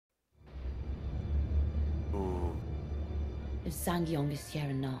If Sangyong is here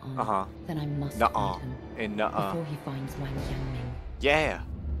in Na'an, Uh-huh. then I must Nuh-uh. find him In Nuh-uh. before he finds Wang Yangming. Yeah.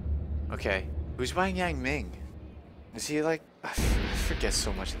 Okay. Who's Wang Yangming? Is he like... I forget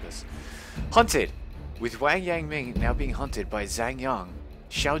so much of this. Hunted! With Wang Yangming now being hunted by Zhang Yang,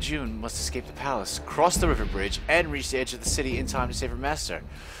 Xiao Jun must escape the palace, cross the river bridge, and reach the edge of the city in time to save her master.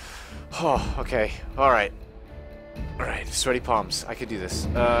 Oh, okay. Alright. Alright, sweaty palms. I can do this.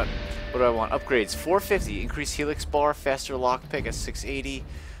 What do I want? Upgrades. 450. Increase helix bar, faster lockpick at 680.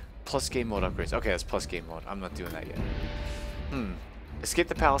 Plus game mode upgrades. Okay, that's plus game mode. I'm not doing that yet. Escape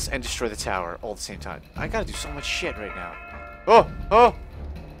the palace and destroy the tower all at the same time. I gotta do so much shit right now. Oh! Oh!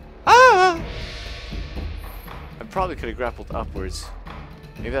 Ah! I probably could have grappled upwards.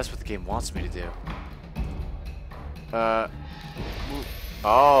 Maybe that's what the game wants me to do.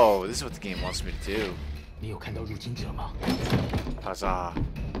 Oh, this is what the game wants me to do. 你有看到入侵者吗？ Huzzah.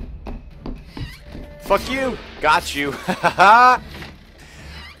 Fuck you! Got you!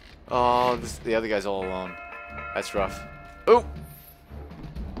 Oh, the other guy's all alone. That's rough. Oh!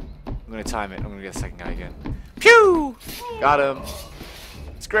 I'm gonna time it. I'm gonna get the second guy again. Pew! Got him.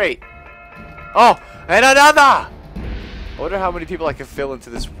 It's great. Oh! And another! I wonder how many people I can fill into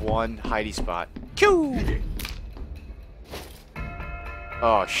this one hidey spot. Pew!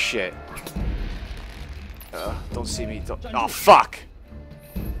 Oh, shit. Don't see me. Don't. Oh, fuck!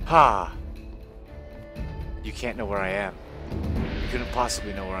 Ha! You can't know where I am. You couldn't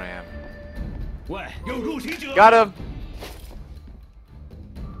possibly know where I am. 喂，有入侵者！ Got him!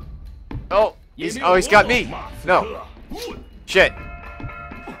 Oh! He's got me! No! Shit!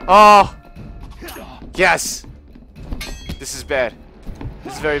 Oh! Yes! This is bad.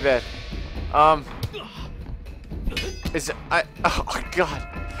 This is very bad. Oh god!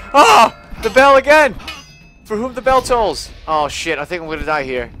 Oh! The bell again! For whom the bell tolls! Oh shit, I think I'm gonna die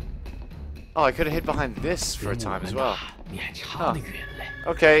here. Oh, I could have hid behind this for a time as well. Huh.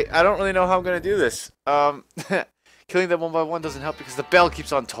 Okay, I don't really know how I'm gonna do this. Killing them one by one doesn't help because the bell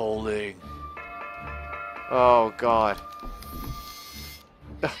keeps on tolling. Oh god.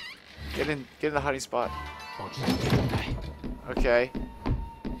 Get in the hiding spot. Okay.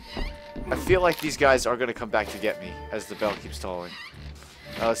 I feel like these guys are gonna come back to get me as the bell keeps tolling.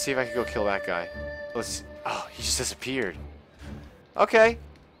 Let's see if I can go kill that guy. Let's. Oh, he just disappeared. Okay.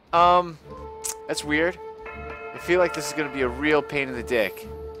 That's weird. I feel like this is gonna be a real pain in the dick.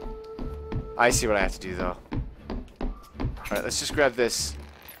 I see what I have to do though. Alright, let's just grab this.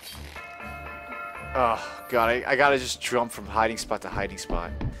 Oh god, I gotta just jump from hiding spot to hiding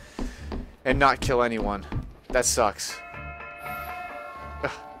spot. And not kill anyone. That sucks.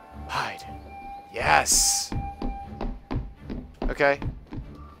 Ugh. Hide. Yes! Okay.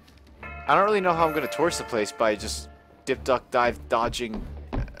 I don't really know how I'm gonna torch the place by just dip, duck, dive, dodging,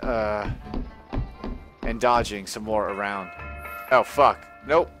 and dodging some more around. Oh, fuck.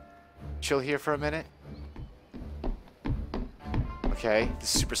 Nope. Chill here for a minute. Okay,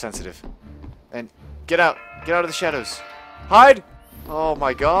 this is super sensitive. And get out. Get out of the shadows. Hide! Oh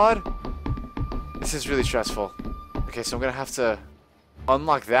my god. This is really stressful. Okay, so I'm gonna have to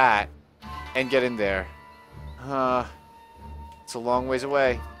unlock that and get in there. It's a long ways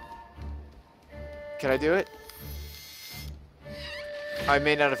away. Can I do it? I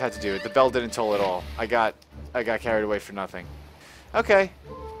may not have had to do it. The bell didn't toll at all. I got carried away for nothing. Okay,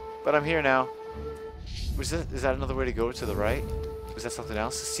 but I'm here now. Is that another way to go to the right? Was that something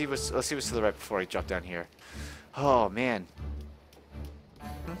else? Let's see what's to the right before I drop down here. Oh man.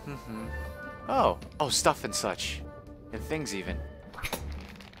 Oh, stuff and such, and things even.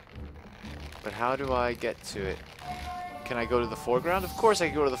 But how do I get to it? Can I go to the foreground? Of course I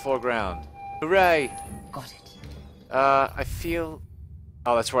can go to the foreground. Hooray! Got it. I feel...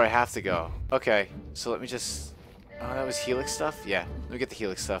 Oh, that's where I have to go. Okay, so let me just... Oh, that was Helix stuff? Yeah, let me get the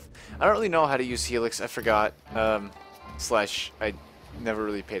Helix stuff. I don't really know how to use Helix. I forgot. Slash, I never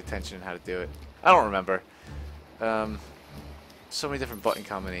really paid attention to how to do it. I don't remember. So many different button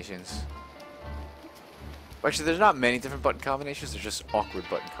combinations. Actually, there's not many different button combinations. There's just awkward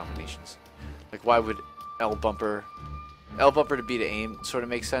button combinations. Like, why would L bumper to B to aim sort of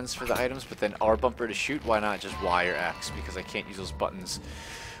makes sense for the items, but then R bumper to shoot? Why not just Y or X? Because I can't use those buttons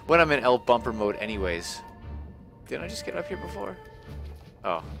when I'm in L bumper mode anyways. Didn't I just get up here before?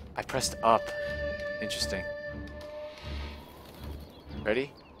 Oh, I pressed up. Interesting.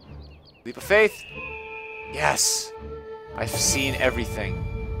 Ready? Leap of faith! Yes! I've seen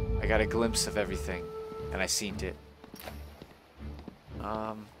everything. I got a glimpse of everything. And I seen it.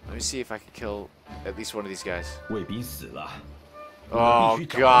 Let me see if I can kill at least one of these guys. 卫兵死了。 Oh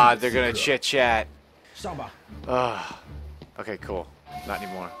god, they're gonna chit chat. 上吧。 Okay, cool. Not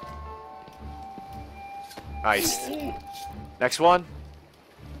anymore. Iced. Next one.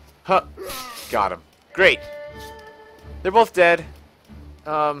 Huh. Got him. Great. They're both dead.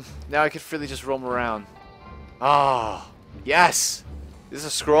 Now I can freely just roam around. Oh, yes. Is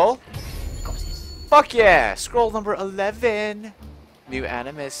this a scroll? Got it. Fuck yeah! Scroll number 11. New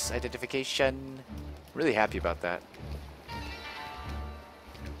animus identification. Really happy about that.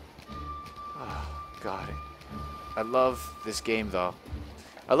 Oh, God. I love this game, though.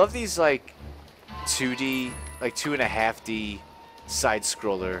 I love these, like, 2D, like 2.5D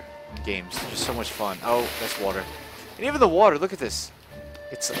side-scroller games. They're just so much fun. Oh, that's water. And even the water, look at this.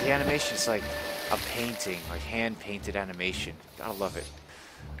 It's the animation is like a painting, like hand-painted animation. Gotta love it.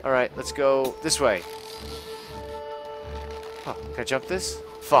 Alright, let's go this way. Oh, can I jump this?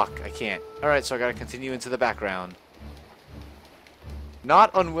 Fuck, I can't. Alright, so I gotta continue into the background.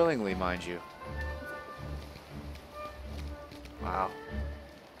 Not unwillingly, mind you. Wow.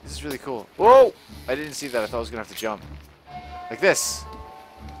 This is really cool. Whoa! I didn't see that. I thought I was gonna have to jump. Like this.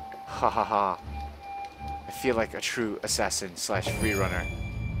 Ha ha ha. I feel like a true assassin slash freerunner.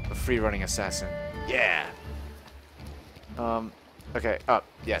 A free-running assassin. Yeah! Okay, up.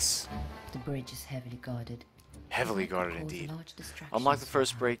 Yes. The bridge is heavily guarded. Heavily guarded Cause indeed. large distractions Unlock the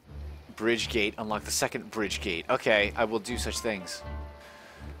first somehow. bridge gate. Unlock the second bridge gate. Okay, I will do such things.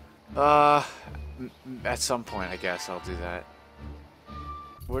 At some point, I guess I'll do that.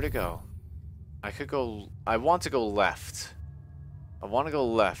 Where to go? I could go... I want to go left. I want to go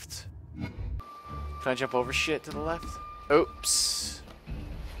left. Can I jump over shit to the left? Oops.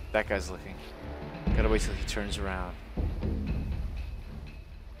 That guy's looking. Gotta wait till he turns around.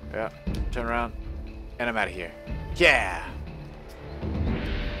 Yeah, turn around. And I'm out of here. Yeah!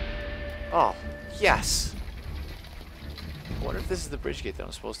 Oh, yes! I wonder if this is the bridge gate that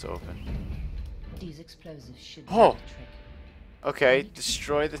I'm supposed to open. These explosives should Oh. do the trick. Okay,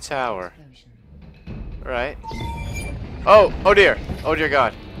 destroy the tower. Explosion. Right. Oh, oh dear. Oh dear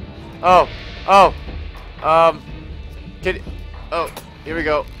God. Oh, oh. Oh, here we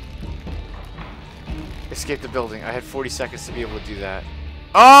go. Escape the building. I had 40 seconds to be able to do that.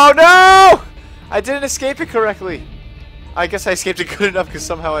 Oh no! I didn't escape it correctly. I guess I escaped it good enough because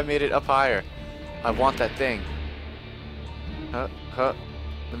somehow I made it up higher. I want that thing. Let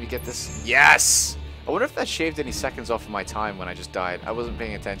me get this. Yes! I wonder if that shaved any seconds off of my time when I just died. I wasn't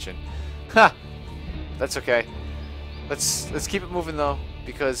paying attention. Ha! That's okay. Let's keep it moving though,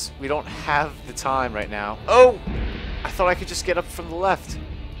 because we don't have the time right now. Oh! I thought I could just get up from the left,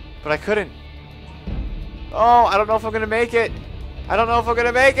 but I couldn't. Oh, I don't know if I'm gonna make it. I don't know if I'm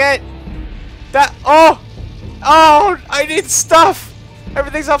gonna make it. Oh! I need stuff!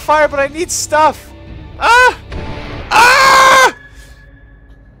 Everything's on fire, but I need stuff! Ah! Ah!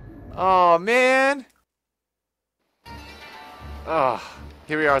 Oh, man! Oh,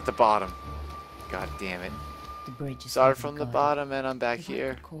 here we are at the bottom. God damn it. The bridge is Started heavily from the guarded. bottom and I'm back The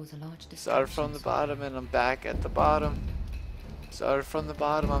here. could cause a large Started from the distraction bottom and I'm back at the bottom. Started from the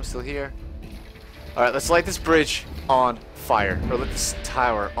bottom, I'm still here. Alright, let's light this bridge on fire. Or let this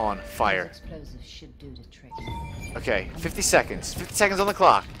tower on somehow. fire. These explosives should do the trick. Okay, 50 seconds. 50 seconds on the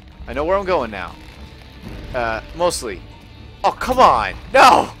clock. I know where I'm going now. Mostly. Oh, come on!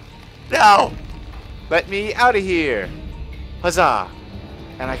 No! No! Let me out of here! Huzzah!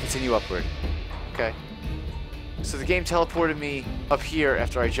 And I continue upward. Okay. So the game teleported me up here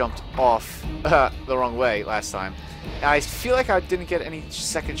after I jumped off the wrong way last time. And I feel like I didn't get any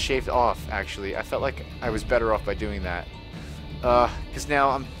seconds shaved off, actually. I felt like I was better off by doing that. Because now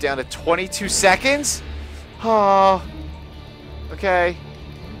I'm down to 22 seconds? Oh. Okay.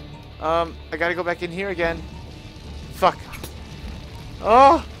 I gotta go back in here again. Fuck.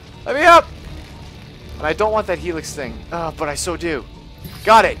 Oh! Let me up! And I don't want that helix thing. But I so do.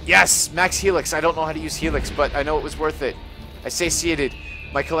 Got it! Yes! Max helix. I don't know how to use helix, but I know it was worth it. I satiated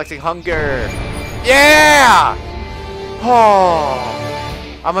my collecting hunger. Yeah!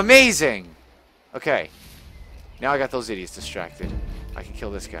 Oh! I'm amazing! Okay. Now I got those idiots distracted. I can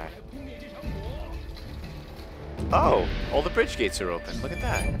kill this guy. Oh! All the bridge gates are open. Look at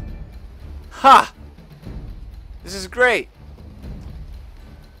that. Ha! This is great!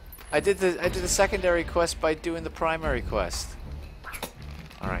 I did the secondary quest by doing the primary quest.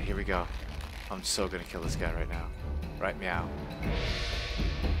 Alright, here we go. I'm so gonna kill this guy right now. Right, meow.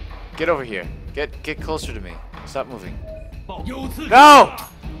 Get over here. Get closer to me. Stop moving. No!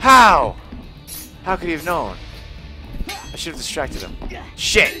 How? How could he have known? I should have distracted him.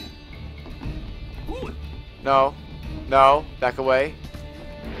 Shit! No. No. Back away.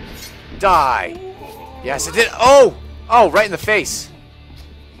 Die! Yes, it did. Oh! Oh, right in the face.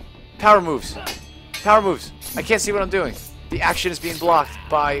 Power moves. Power moves. I can't see what I'm doing. The action is being blocked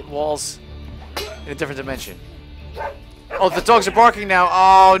by walls in a different dimension. Oh, the dogs are barking now.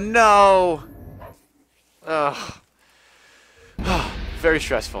 Oh, no. Ugh. Very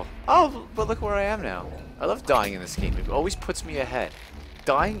stressful. Oh, but look where I am now. I love dying in this game. It always puts me ahead.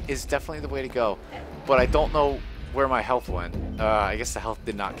 Dying is definitely the way to go. But I don't know where my health went. I guess the health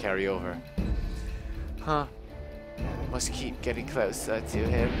did not carry over. Huh. Must keep getting closer to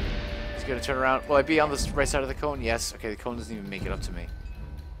him. He's gonna turn around. Will I be on the right side of the cone? Yes. Okay, the cone doesn't even make it up to me.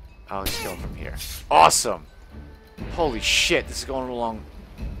 I'll just kill him from here. Awesome! Holy shit, this is going along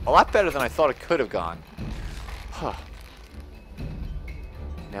a lot better than I thought it could have gone. Huh.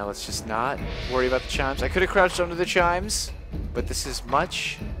 Now let's just not worry about the chimes. I could have crouched under the chimes, but this is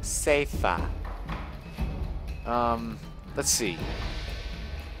much safer. Let's see.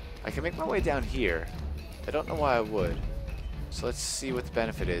 I can make my way down here. I don't know why I would. So let's see what the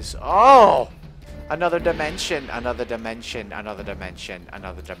benefit is. Oh! Another dimension, another dimension, another dimension,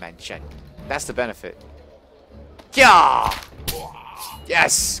 another dimension. That's the benefit. Yeah!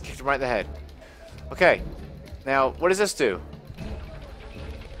 Yes! Kicked him right in the head. Okay. Now, what does this do?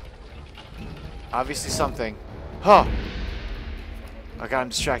 Obviously something. Huh! I got him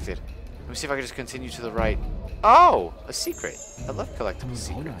distracted. Let me see if I can just continue to the right. Oh! A secret. I love collectible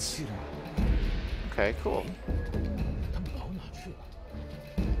secrets. Okay, cool.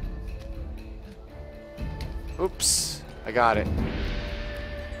 Oops. I got it.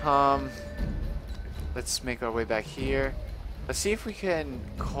 Let's make our way back here. Let's see if we can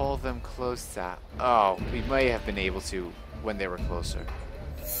call them closer. Oh, we may have been able to when they were closer.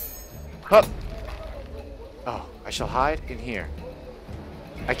 Hup! Oh, I shall hide in here.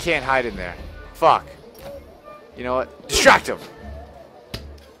 I can't hide in there. Fuck. You know what? Distract him!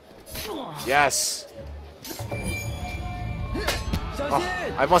 Yes!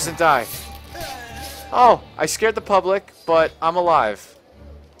 Oh, I mustn't die. Oh, I scared the public, but I'm alive.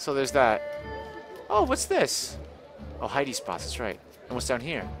 So there's that. Oh, what's this? Oh, hidey spots, that's right. And what's down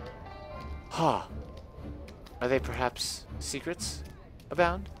here? Huh. Are they perhaps secrets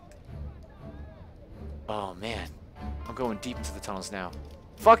abound? Oh, man. I'm going deep into the tunnels now.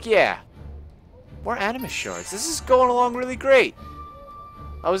 Fuck yeah! More animus shards. This is going along really great.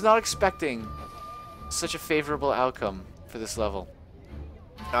 I was not expecting such a favorable outcome for this level.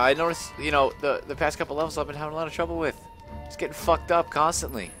 I noticed, you know, the past couple levels I've been having a lot of trouble with. Just getting fucked up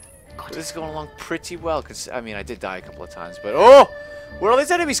constantly. But this is going along pretty well, because, I mean, I did die a couple of times, but... Oh! Where all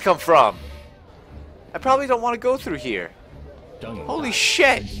these enemies come from? I probably don't want to go through here. Holy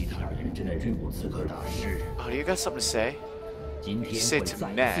shit! Oh, do you got something to say? You say to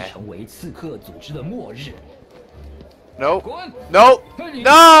me. Nope. Nope.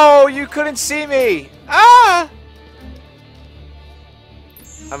 No! You couldn't see me! Ah!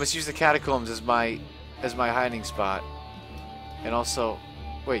 I must use the catacombs as my hiding spot. And also...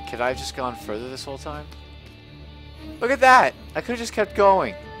 Wait, could I have just gone further this whole time? Look at that! I could have just kept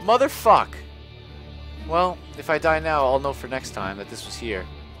going. Motherfuck! Well, if I die now, I'll know for next time that this was here.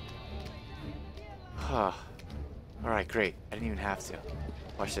 Huh. Alright, great. I didn't even have to.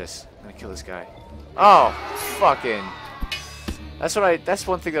 Watch this. I'm gonna kill this guy. Oh! Fucking... That's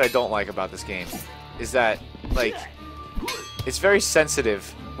one thing that I don't like about this game. Is that, like... It's very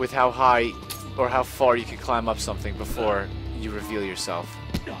sensitive with how high or how far you can climb up something before you reveal yourself.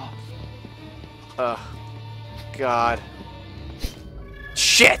 God.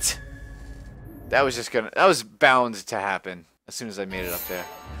 Shit! That was bound to happen as soon as I made it up there.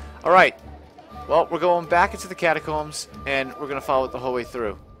 Alright. Well, we're going back into the catacombs, and we're gonna follow it the whole way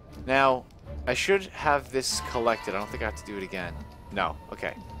through. Now, I should have this collected. I don't think I have to do it again. No.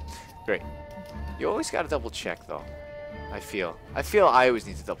 Okay. Great. You always gotta double check, though. I feel I always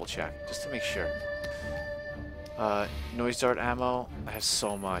need to double check, just to make sure. Noise dart ammo. I have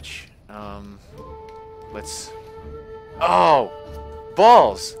so much. Let's... Oh!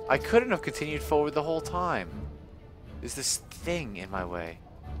 Balls! I couldn't have continued forward the whole time. There's this thing in my way.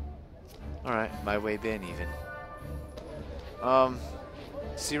 Alright, my way been even.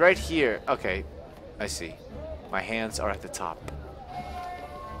 See right here. Okay, I see. My hands are at the top.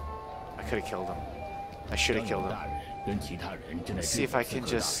 I could have killed him. I should have killed him. Let's see if I can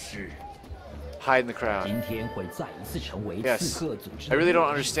just hide in the crowd. Yes. I really don't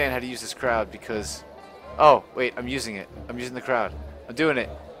understand how to use this crowd because... Oh, wait, I'm using it. I'm using the crowd. I'm doing it.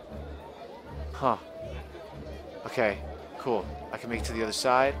 Huh. Okay, cool. I can make it to the other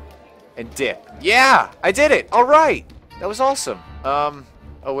side and dip. Yeah! I did it! Alright! That was awesome.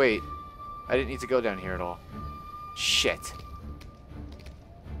 Oh wait. I didn't need to go down here at all. Shit.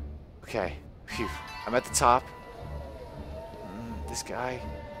 Okay. Phew. I'm at the top. This guy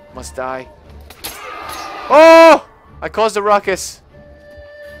must die. Oh! I caused a ruckus.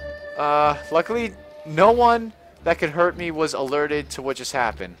 Luckily, no one that could hurt me was alerted to what just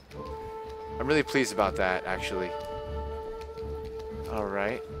happened. I'm really pleased about that, actually.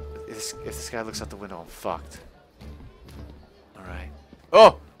 Alright. If this guy looks out the window, I'm fucked. Alright.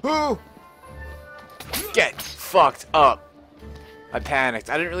 Oh! Who? Get fucked up. I panicked.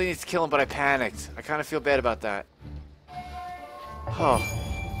 I didn't really need to kill him, but I panicked. I kind of feel bad about that. Oh.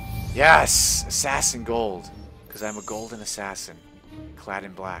 Yes! Assassin gold. Because I'm a golden assassin. Clad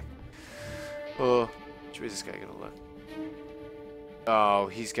in black. Oh. Where's this guy gonna look? Oh,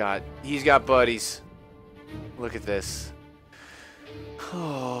 he's got buddies. Look at this.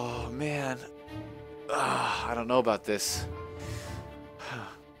 Oh, man. I don't know about this.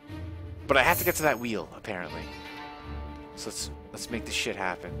 But I have to get to that wheel, apparently. So let's make this shit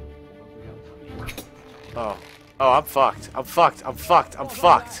happen. Oh. Oh, I'm fucked. I'm fucked. I'm fucked. I'm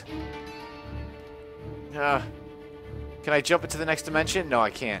fucked. Can I jump into the next dimension? No, I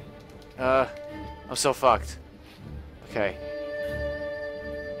can't. I'm so fucked. Okay.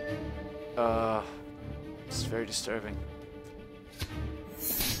 It's very disturbing.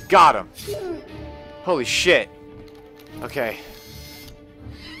 Got him! Holy shit! Okay.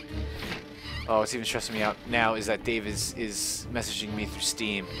 Oh, what's even stressing me out now is that Dave is messaging me through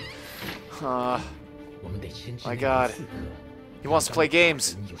Steam. My god. He wants to play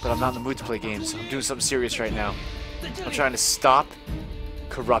games, but I'm not in the mood to play games. I'm doing something serious right now. I'm trying to stop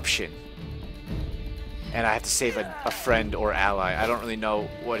corruption. And I have to save a friend or ally. I don't really know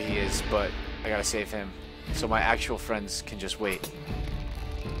what he is, but I gotta save him. So my actual friends can just wait.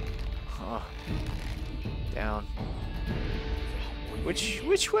 Down.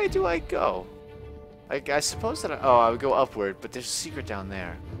 Which way do I go? I suppose that I would go upward, but there's a secret down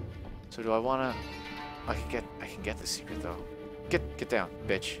there. So do I wanna... I can get the secret though. Get down,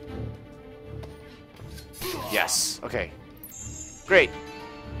 bitch. Yes. Okay. Great.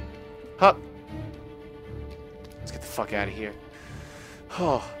 Hup. Let's get the fuck out of here.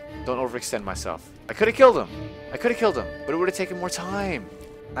 Oh, don't overextend myself. I could have killed him. But it would have taken more time.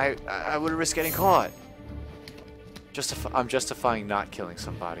 I would have risked getting caught. I'm justifying not killing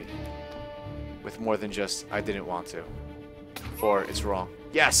somebody with more than just I didn't want to, or it's wrong.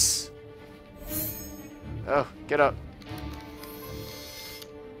 Yes. Oh, get up.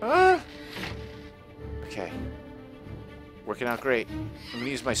 Okay. Working out great. I'm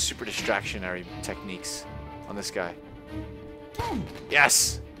gonna use my super distractionary techniques on this guy.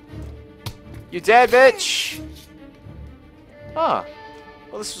 Yes! You dead, bitch! Huh.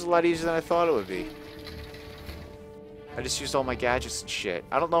 Well, this was a lot easier than I thought it would be. I just used all my gadgets and shit.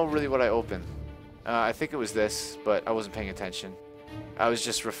 I don't know really what I opened. I think it was this, but I wasn't paying attention. I was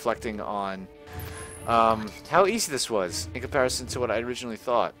just reflecting on how easy this was in comparison to what I originally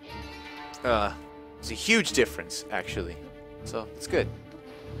thought. It's a huge difference, actually. So, it's good.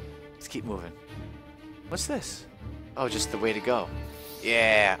 Let's keep moving. What's this? Oh, just the way to go.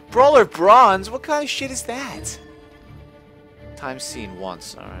 Yeah. Brawler Bronze? What kind of shit is that? Time seen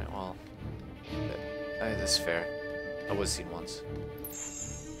once. Alright, well. That's fair. I was seen once.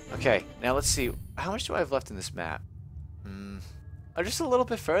 Okay, now let's see. How much do I have left in this map? Oh, just a little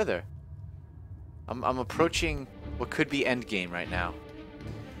bit further. I'm approaching what could be endgame right now.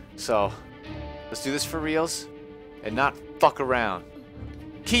 So, let's do this for reals and not fuck around.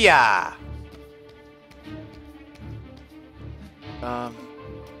 Kia! I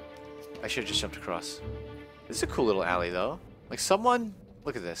should have just jumped across. This is a cool little alley, though. Like, someone...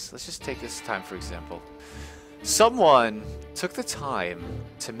 Look at this. Let's just take this time, for example. Someone took the time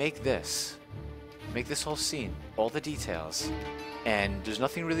to make this whole scene, all the details, and there's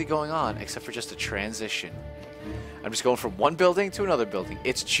nothing really going on except for just a transition. I'm just going from one building to another building.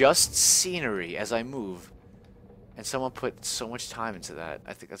 It's just scenery as I move, and someone put so much time into that.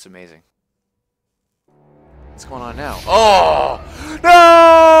 I think that's amazing. What's going on now? Oh!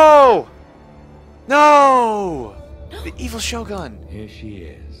 No! No! The evil Shogun! Here she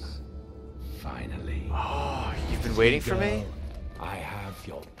is. Finally. Oh, you've been waiting for me? I have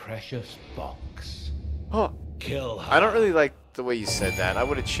your precious box. Oh. Kill her. I don't really like the way you said that. I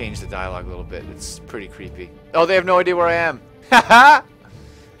would have changed the dialogue a little bit. It's pretty creepy. Oh, they have no idea where I am. Haha!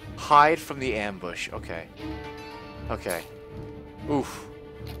 Hide from the ambush. Okay. Okay. Oof.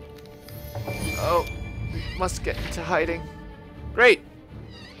 Oh. Must get to hiding. Great.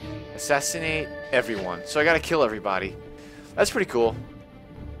 Assassinate everyone. So I gotta kill everybody. That's pretty cool.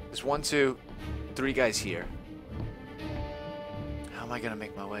 There's 1, 2, 3 guys here. How am I gonna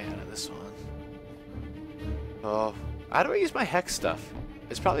make my way out of this one? Oh, how do I use my hex stuff?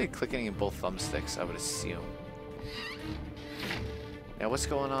 It's probably clicking in both thumbsticks, I would assume. Now what's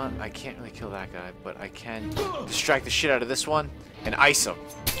going on? I can't really kill that guy, but I can distract the shit out of this one and ice him.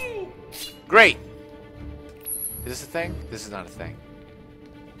 Great! Is this a thing? This is not a thing.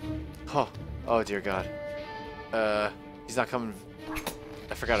 Oh. Oh, dear God. He's not coming.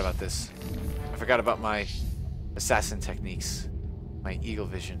 I forgot about this. I forgot about my assassin techniques. My eagle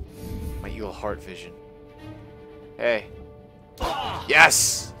vision. My eagle heart vision. Hey.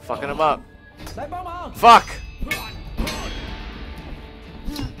 Yes! Fucking him up. Fuck!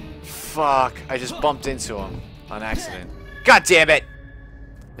 Fuck. I just bumped into him on accident. God damn it!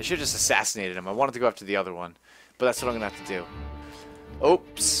 I should have just assassinated him. I wanted to go after the other one. But that's what I'm gonna have to do.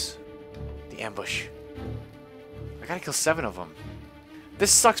 Oops. The ambush. I gotta kill 7 of them.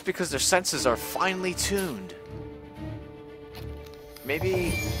 This sucks because their senses are finely tuned.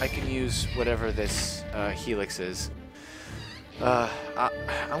 Maybe I can use whatever this helix is. I'm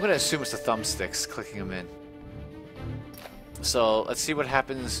gonna assume it's the thumbsticks clicking them in. So let's see what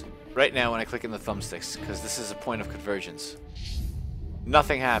happens right now when I click in the thumbsticks, because this is a point of convergence.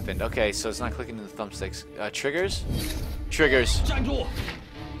 Nothing happened. Okay, so it's not clicking in the thumbsticks. Triggers? Triggers.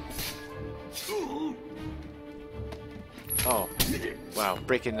 Oh. Wow,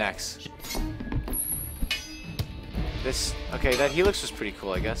 breaking necks. This... Okay, that helix was pretty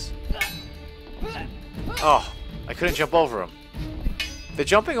cool, I guess. Oh, I couldn't jump over him. The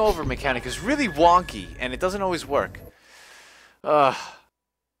jumping over mechanic is really wonky, and it doesn't always work. I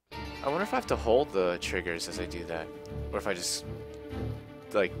wonder if I have to hold the triggers as I do that. Or if I just...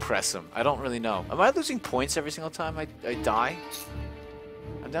 like, press them. I don't really know. Am I losing points every single time I die?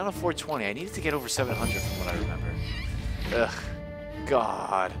 I'm down to 420. I needed to get over 700 from what I remember. Ugh.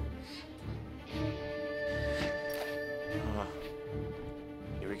 God.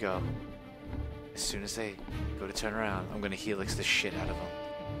 Here we go. As soon as they go to turn around, I'm gonna helix the shit out of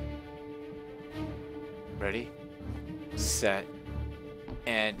them. Ready? Set.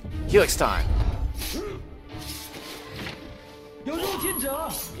 And helix time!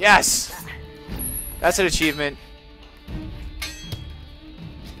 Yes! That's an achievement.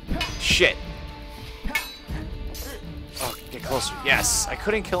 Shit. Oh, get closer. Yes! I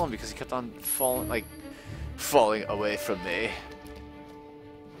couldn't kill him because he kept on falling away from me.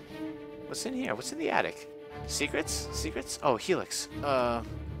 What's in here? What's in the attic? Secrets? Secrets? Oh, helix.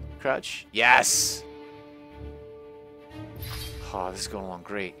 Crouch? Yes! Oh, this is going along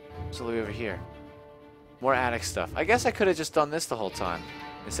great. What's all the way over here? More attic stuff. I guess I could have just done this the whole time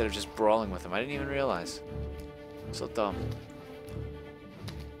instead of just brawling with him. I didn't even realize. So dumb.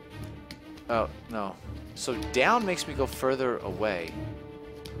 Oh, no. So down makes me go further away.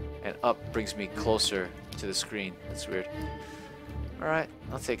 And up brings me closer to the screen. That's weird. Alright,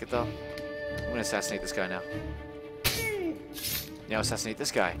 I'll take it though. I'm gonna assassinate this guy now. Now assassinate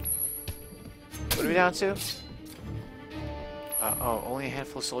this guy. What are we down to? Oh, only a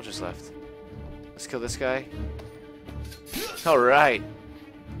handful of soldiers left. Let's kill this guy. Alright.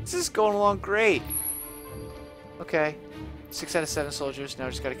 This is going along great. Okay. 6 out of 7 soldiers. Now I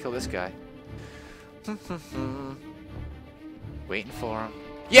just gotta kill this guy. Waiting for him.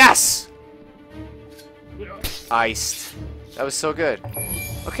 Yes! Iced. That was so good.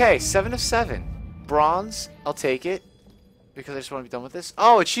 Okay, 7 of 7. Bronze. I'll take it. Because I just want to be done with this.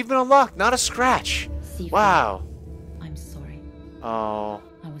 Oh, achievement unlocked. Not a scratch. Wow. I'm sorry. Oh.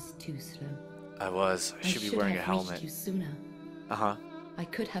 I was too slow. I was. I should be wearing a helmet. You sooner. Uh-huh. I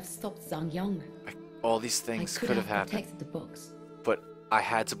could have stopped Zhang Yang. All these things could have happened. Protected the books. But I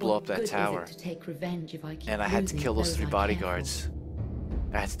had to blow up that tower. To take revenge if I keep and I had to kill those 3 I bodyguards.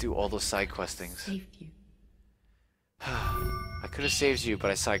 I had to do all those side quest things. Saved you. I could have saved you, but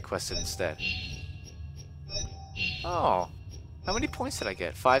I side quested instead. Oh. How many points did I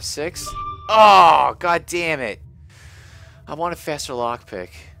get? 5, 6? Oh, god damn it. I want a faster lockpick.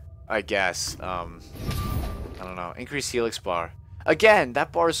 I guess. I don't know. Increase helix bar. Again,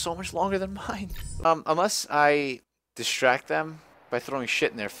 that bar is so much longer than mine. Unless I distract them by throwing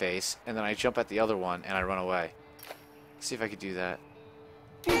shit in their face, and then I jump at the other one and I run away. Let's see if I could do that.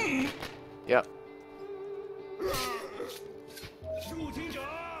 Yep.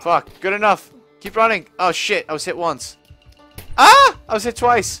 Fuck. Good enough. Keep running. Oh shit. I was hit once. Ah! I was hit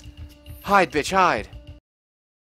twice. Hide, bitch, hide.